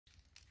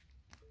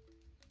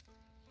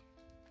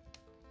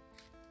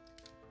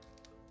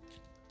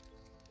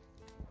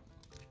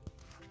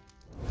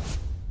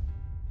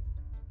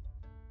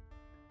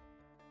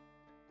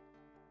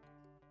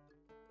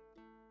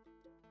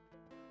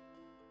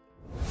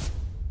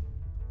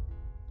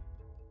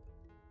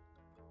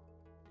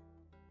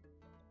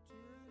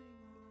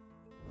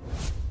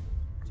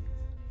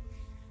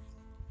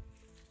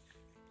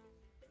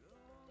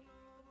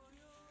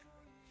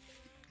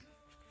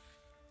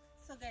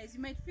guys,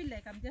 you might feel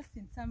like I'm just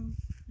in some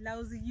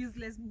lousy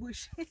useless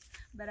bush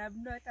but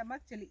I'm not. I'm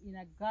actually in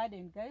a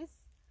garden, guys.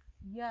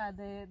 Yeah,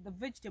 the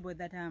vegetable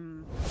that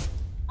I'm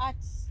at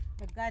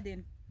the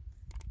garden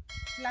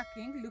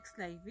plucking looks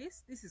like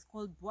this. This is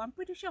called bo. I'm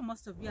pretty sure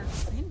most of you have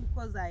seen,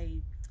 because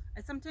I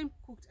sometimes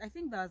cooked. I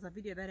think there was a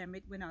video that I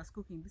made when I was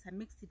cooking this. I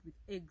mixed it with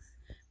eggs.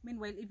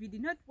 Meanwhile, if you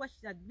did not watch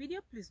that video,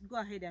 please go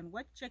ahead and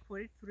check for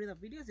it through the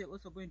videos. You're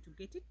also going to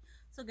get it.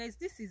 So guys,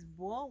 this is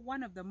bo,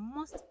 one of the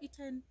most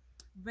eaten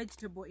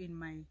vegetable in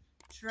my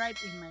tribe,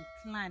 in my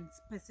clan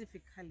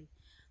specifically.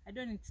 I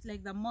don't know, it's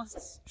like the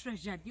most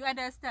treasured, you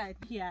understand?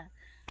 Yeah,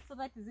 so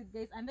that is it,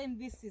 guys. And then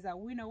this is a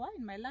winowa.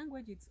 In my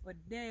language it's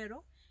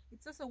odero.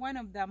 It's also one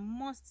of the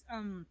most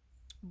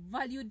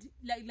valued,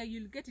 like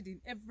you'll get it in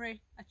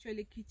every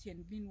actually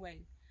kitchen.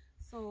 Meanwhile,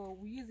 so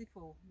we use it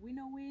for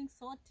winnowing,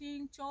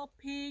 sorting,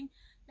 chopping,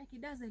 like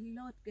it does a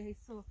lot, guys.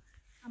 So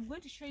I'm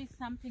going to show you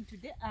something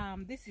today.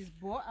 This is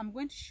bo. I'm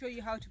going to show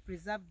you how to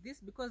preserve this,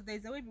 because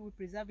there's a way we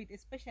preserve it,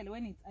 especially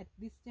when it's at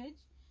this stage.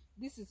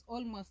 This is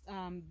almost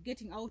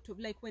getting out of,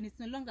 like when it's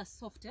no longer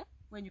softer,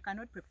 when you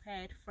cannot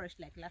prepare it fresh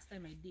like last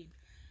time I did.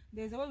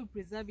 There's a way we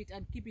preserve it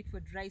and keep it for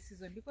dry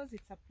season, because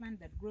it's a plant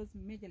that grows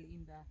majorly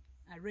in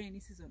the rainy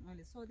season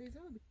only. So there's a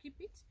way we keep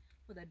it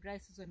for the dry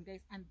season,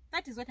 guys, and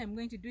that is what I'm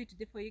going to do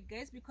today for you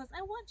guys, because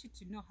I want you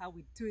to know how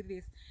we do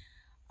this.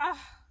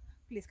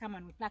 Please come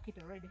on, we pluck it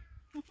already.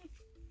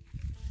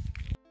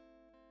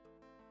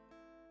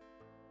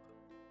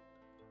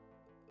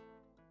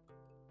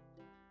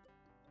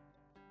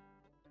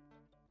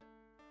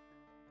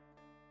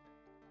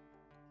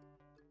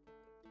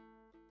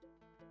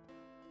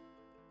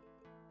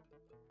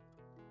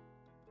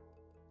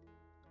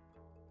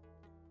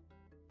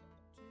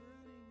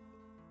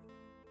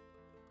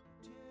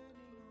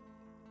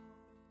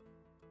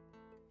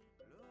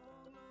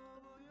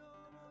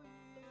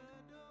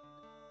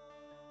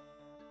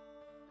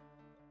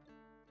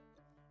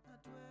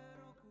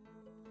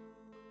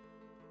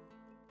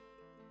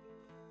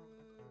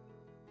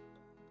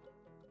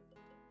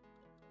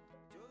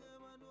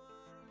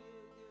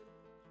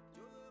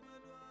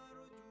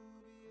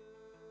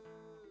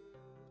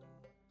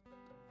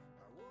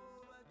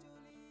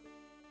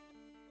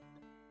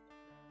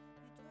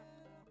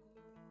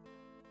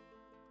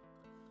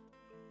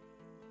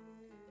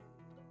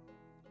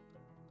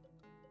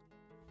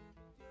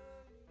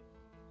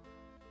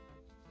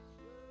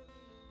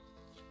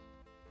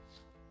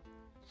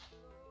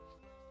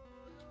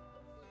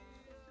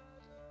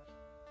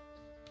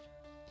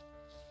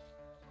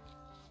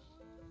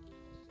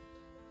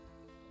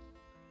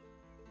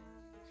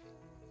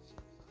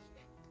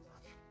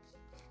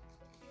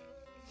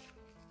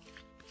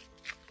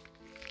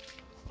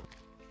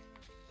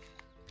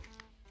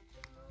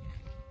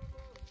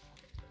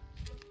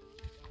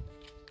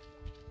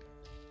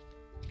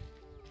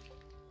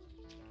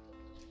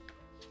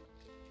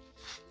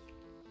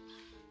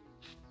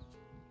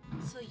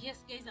 So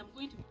yes, guys, I'm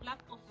going to pluck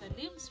off the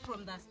leaves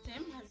from the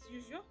stem as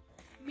usual.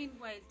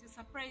 Meanwhile, to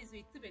surprise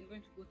you, it's even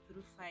going to go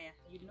through fire,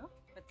 you know,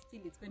 but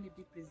still it's going to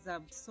be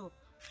preserved. So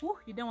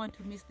you don't want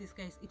to miss this,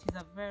 guys. It is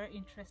a very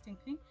interesting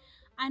thing,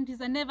 and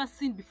it's a never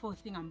seen before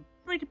thing, I'm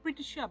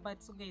pretty sure.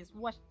 But so guys,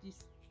 watch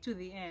this to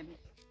the end.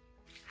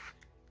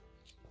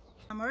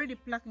 I'm already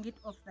plucking it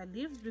off the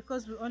leaves,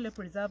 because we only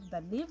preserve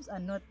the leaves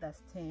and not the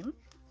stem.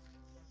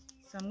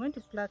 So I'm going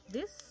to pluck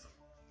this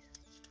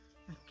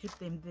and keep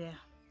them there.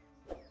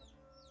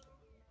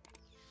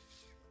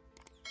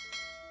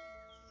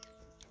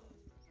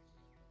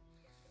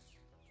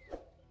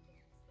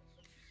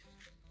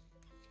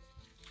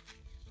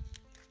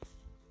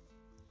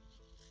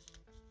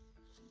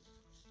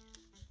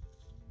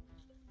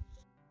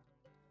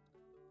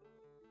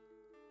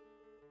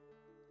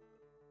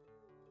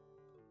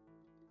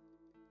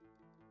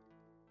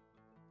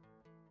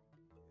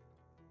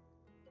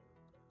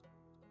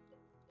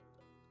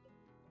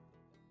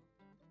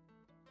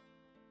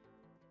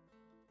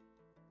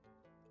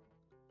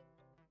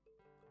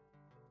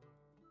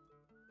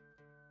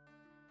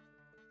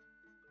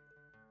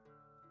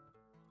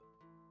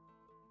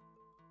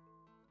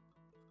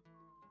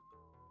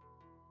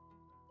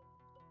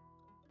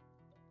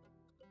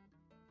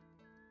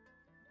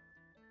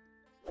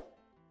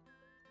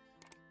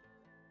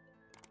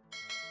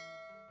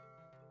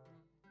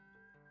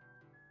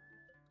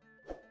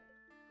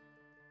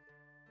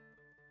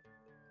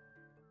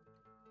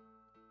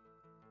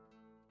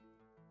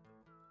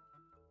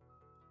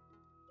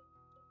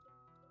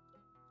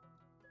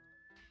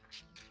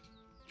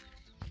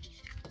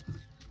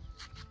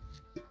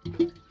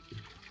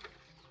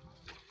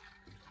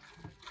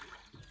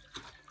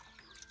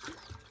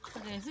 So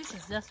guys, this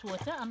is just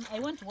water. I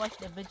want to wash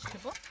the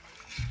vegetable.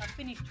 I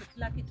finished to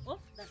pluck it off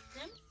the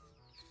stems.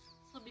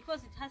 So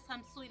because it has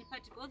some soil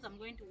particles, I'm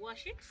going to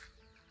wash it.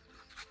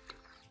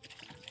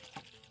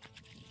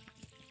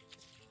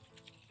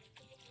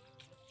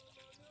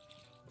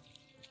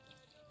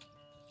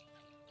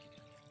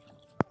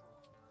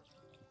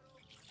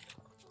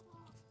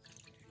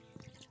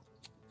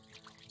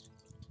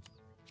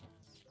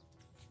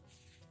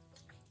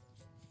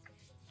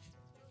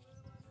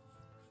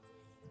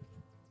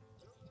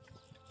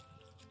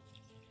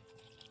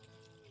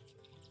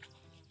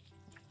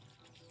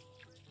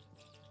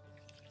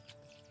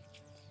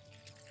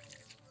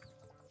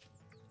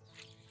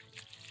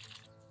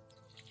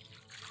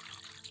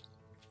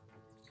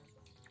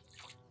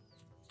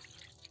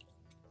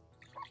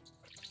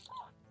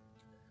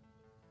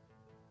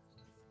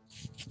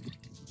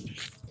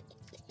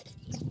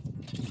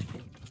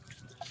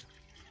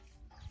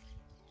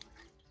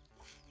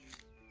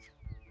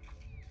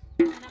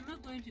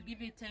 going to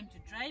give it time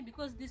to dry,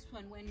 because this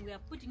one, when we are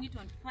putting it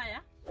on fire,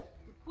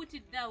 we put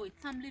it there with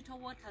some little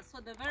water, so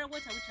the very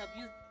water which I've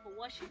used for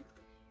washing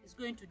is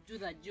going to do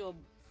the job.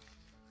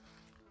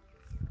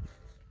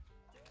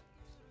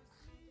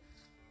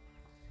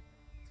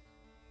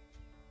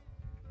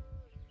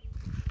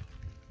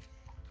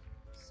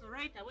 So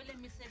right away, let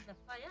me set the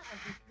fire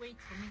as it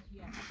waits for me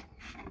here.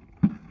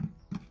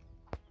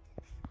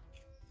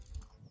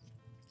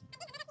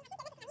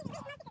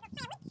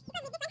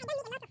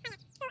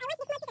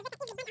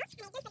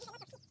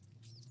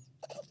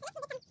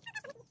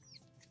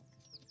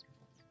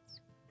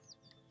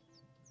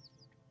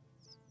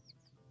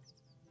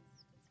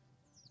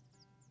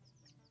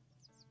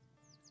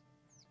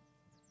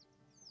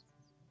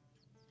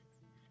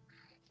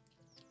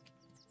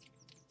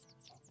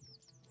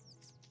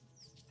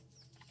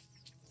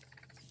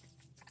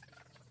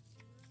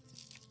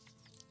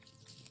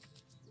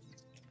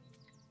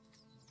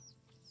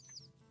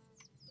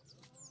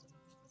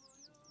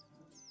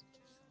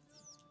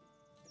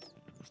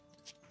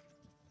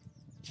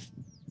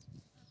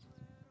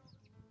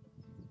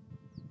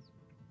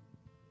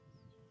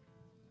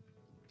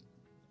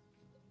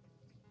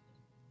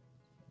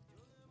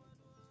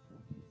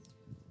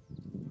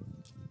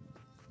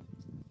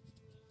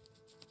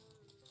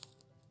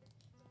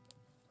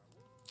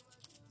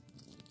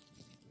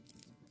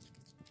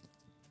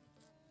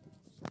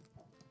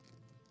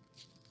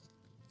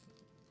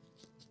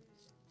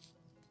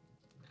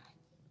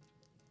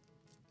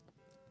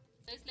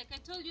 It's like I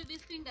told you,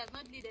 this thing does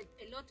not need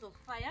a lot of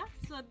fire,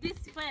 so this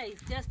fire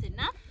is just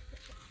enough.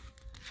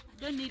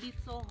 I don't need it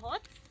so hot.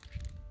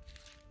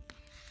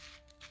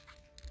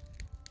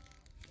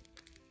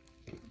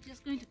 I'm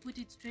just going to put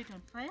it straight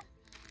on fire,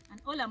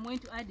 and all I'm going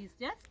to add is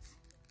just,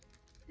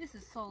 this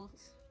is salt.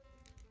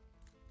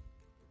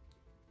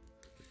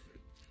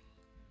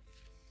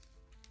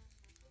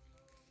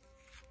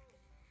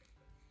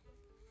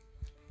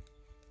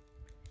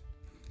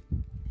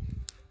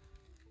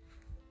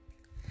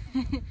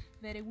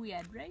 Very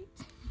weird, right?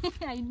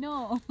 I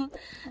know.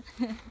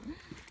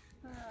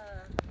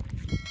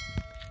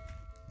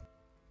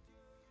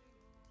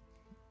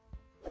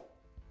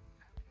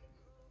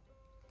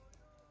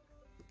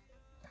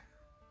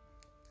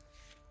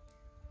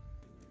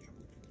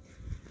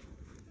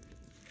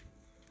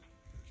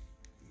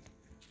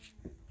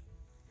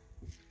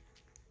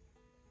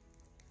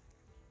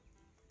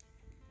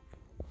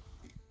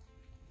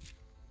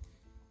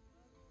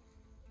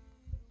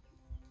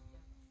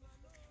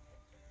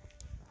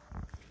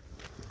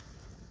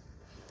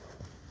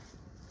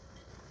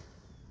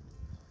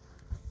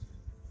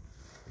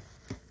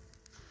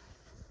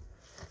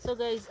 So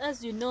guys,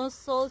 as you know,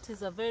 salt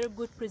is a very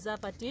good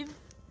preservative.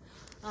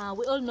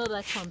 We all know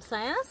that from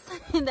science,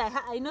 and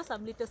I know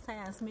some little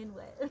science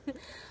meanwhile.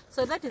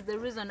 So that is the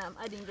reason I'm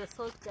adding the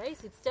salt,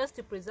 guys. It's just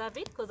to preserve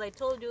it, because I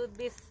told you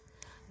this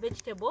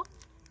vegetable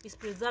is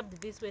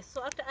preserved this way.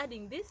 So after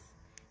adding this,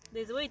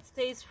 there's a way it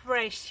stays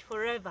fresh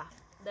forever,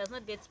 it does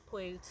not get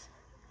spoiled.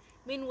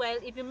 Meanwhile,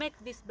 if you make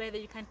this better,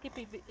 you can keep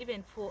it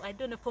even for, I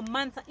don't know, for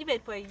months, even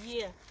for a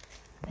year,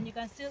 and you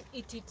can still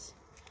eat it.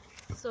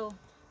 So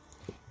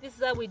this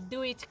is how we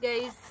do it,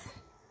 guys,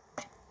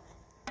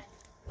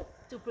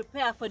 to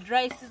prepare for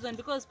dry season,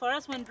 because for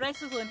us, when dry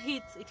season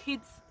hits, it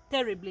hits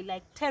terribly,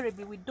 like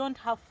terribly. We don't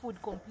have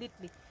food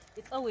completely.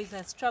 It's always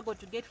a struggle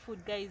to get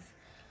food, guys.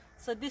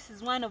 So this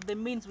is one of the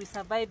means we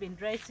survive in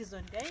dry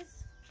season,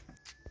 guys.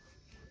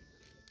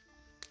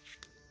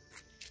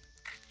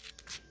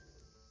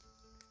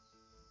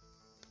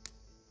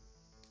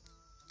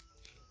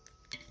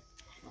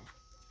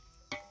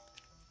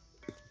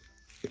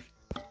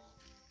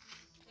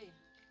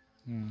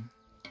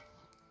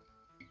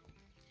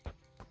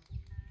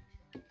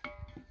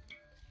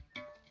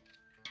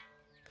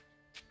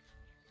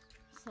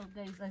 So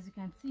guys, as you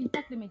can see, in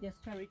fact, let me just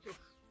carry it off,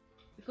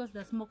 because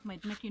the smoke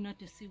might make you not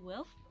to see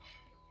well,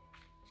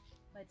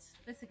 but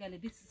basically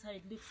this is how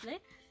it looks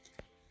like.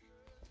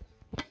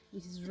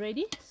 It is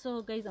ready.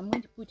 So guys, I'm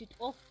going to put it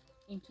off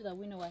into the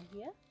winnow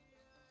here.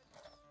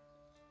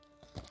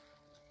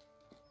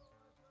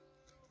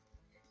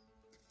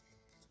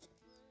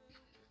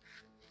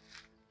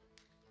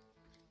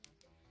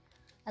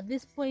 At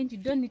this point, you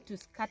don't need to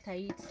scatter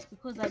it,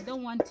 because I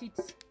don't want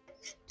it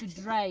to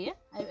dry.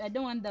 I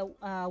don't want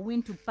the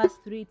wind to pass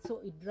through it so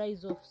it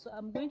dries off. So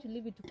I'm going to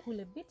leave it to cool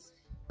a bit,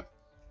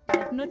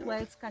 but not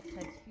while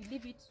scattered. You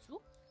leave it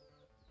to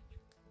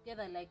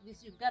together like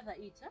this. You gather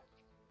it,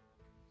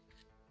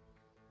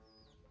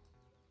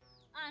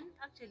 and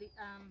actually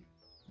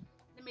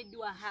let me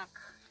do a hack.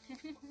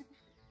 You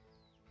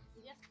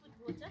just put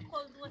water,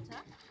 cold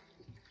water.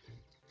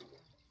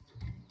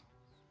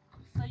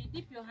 So you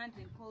dip your hands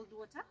in cold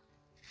water,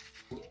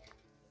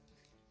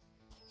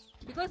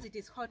 because it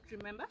is hot,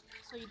 remember.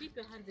 So you dip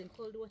your hands in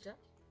cold water.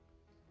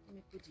 Let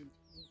me put it in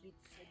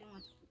bits. I don't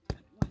want to put it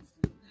at once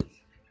like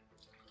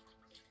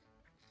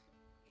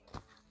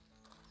that.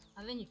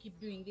 And then you keep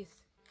doing this.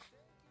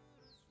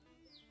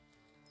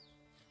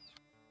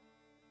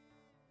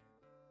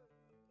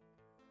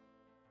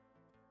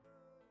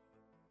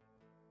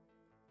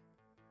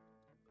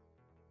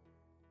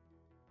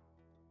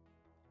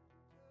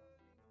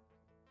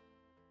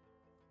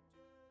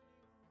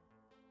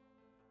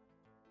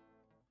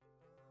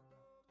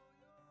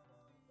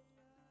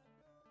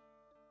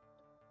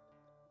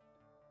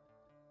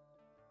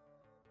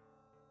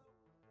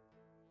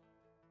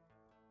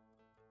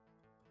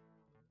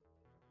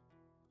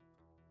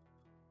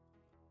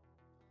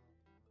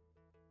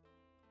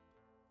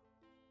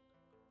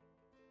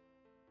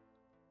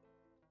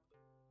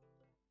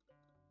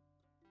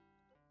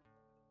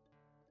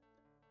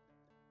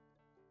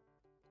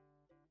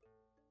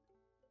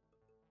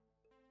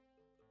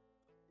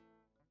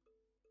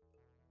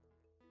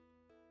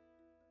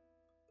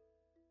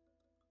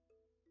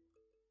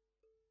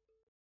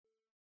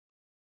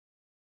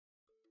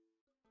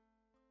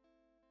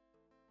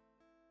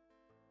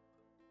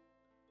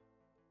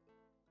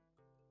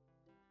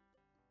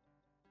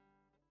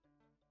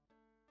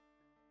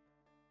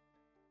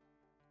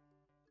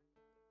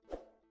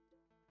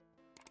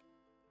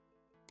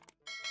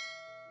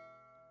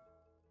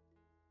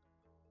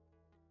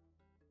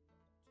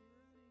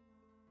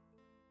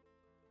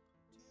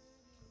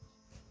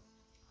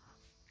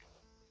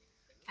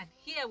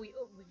 here we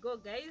go,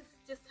 guys.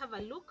 Just have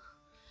a look.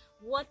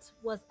 What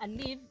was a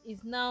leaf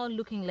is now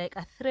looking like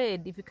a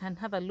thread. If you can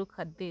have a look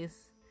at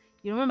this,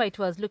 you remember it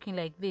was looking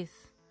like this,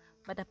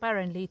 but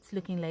apparently it's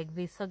looking like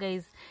this. So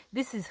guys,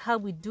 this is how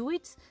we do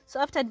it.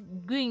 So after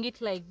doing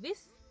it like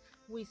this,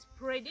 we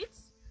spread it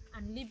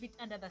and leave it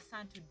under the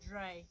sun to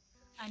dry,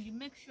 and you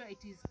make sure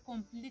it is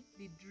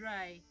completely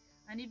dry.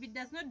 And if it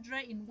does not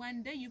dry in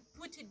one day, you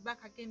put it back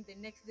again the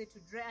next day to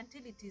dry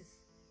until it is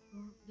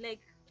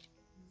like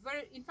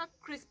very, in fact,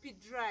 crispy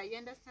dry. You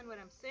understand what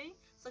I'm saying?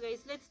 So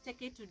guys, let's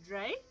take it to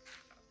dry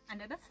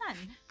under the sun.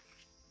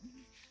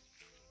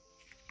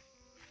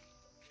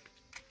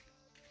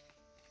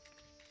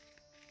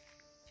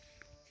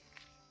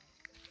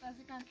 As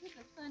you can see,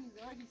 the sun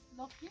is already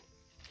sloping.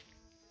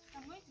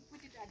 I'm going to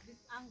put it at this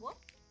angle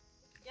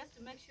just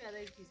to make sure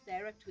that it is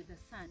direct with the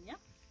sun, yeah?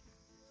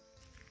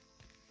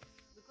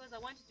 Because I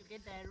want it to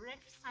get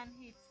direct sun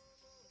heat.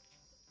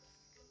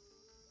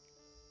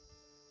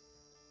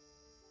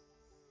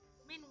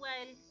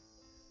 Meanwhile,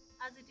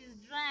 as it is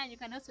dry, you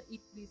can also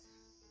eat this.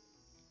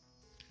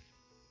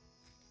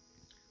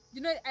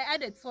 You know, I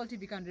added salt,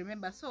 if you can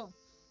remember. So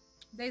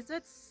there's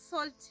that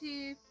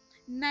salty,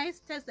 nice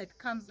taste that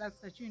comes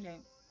after chewing.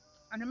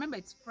 And remember,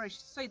 it's fresh,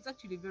 so it's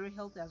actually very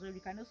healthy as well.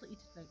 You can also eat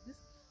it like this,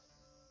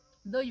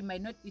 though you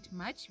might not eat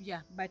much,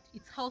 yeah, but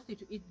it's healthy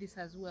to eat this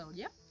as well,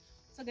 yeah.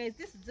 So guys,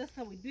 this is just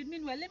how we do it.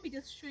 Meanwhile, let me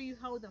just show you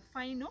how the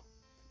final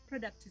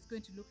product is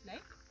going to look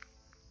like.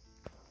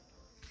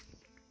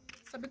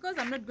 So because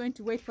I'm not going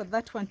to wait for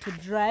that one to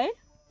dry,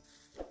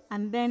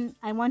 and then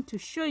I want to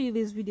show you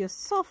this video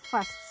so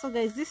fast. So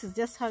guys, this is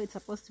just how it's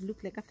supposed to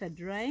look like after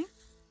drying.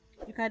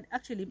 You can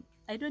actually,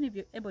 I don't know if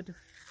you're able to,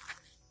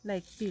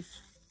 like this.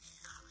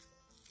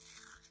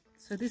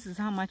 So this is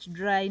how much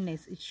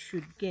dryness it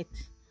should get.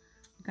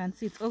 You can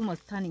see it's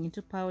almost turning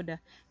into powder.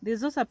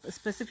 There's also a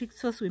specific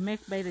sauce we make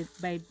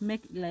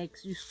like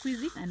you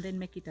squeeze it and then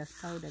make it as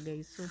powder,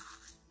 guys. So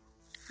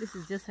this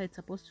is just how it's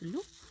supposed to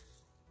look.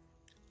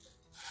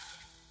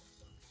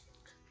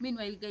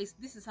 Meanwhile, guys,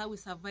 this is how we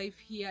survive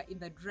here in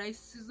the dry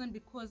season,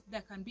 because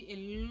there can be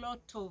a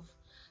lot of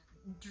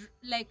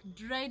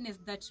dryness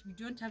that we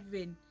don't have.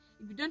 Even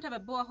if you don't have a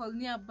borehole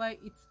nearby,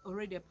 it's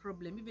already a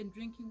problem. Even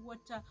drinking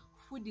water,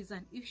 food is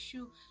an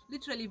issue.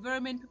 Literally,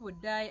 very many people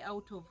die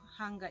out of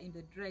hunger in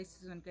the dry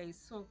season, guys.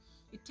 So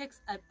it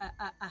takes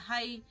a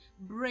high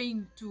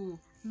brain to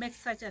make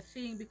such a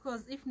thing,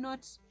 because if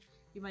not,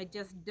 you might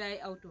just die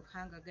out of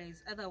hunger,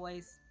 guys.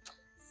 Otherwise,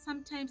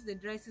 sometimes the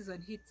dry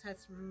season hits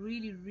us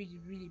really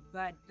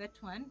bad. That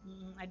one,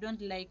 I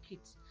don't like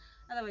it.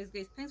 Otherwise,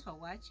 guys, thanks for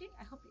watching.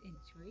 I hope you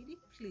enjoyed it.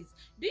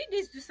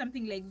 Please do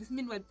something like this.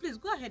 Meanwhile, please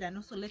go ahead and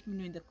also let me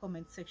know in the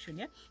comment section,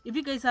 yeah, if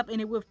you guys have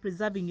any way of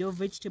preserving your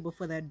vegetable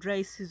for the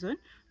dry season.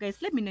 Guys,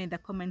 let me know in the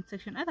comment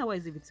section.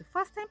 Otherwise, if it's the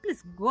first time,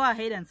 please go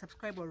ahead and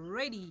subscribe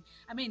already.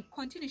 I mean,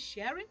 continue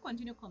sharing,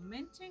 continue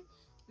commenting.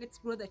 Let's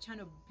grow the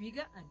channel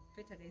bigger and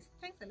better, guys.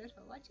 Thanks a lot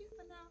for watching.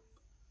 For now.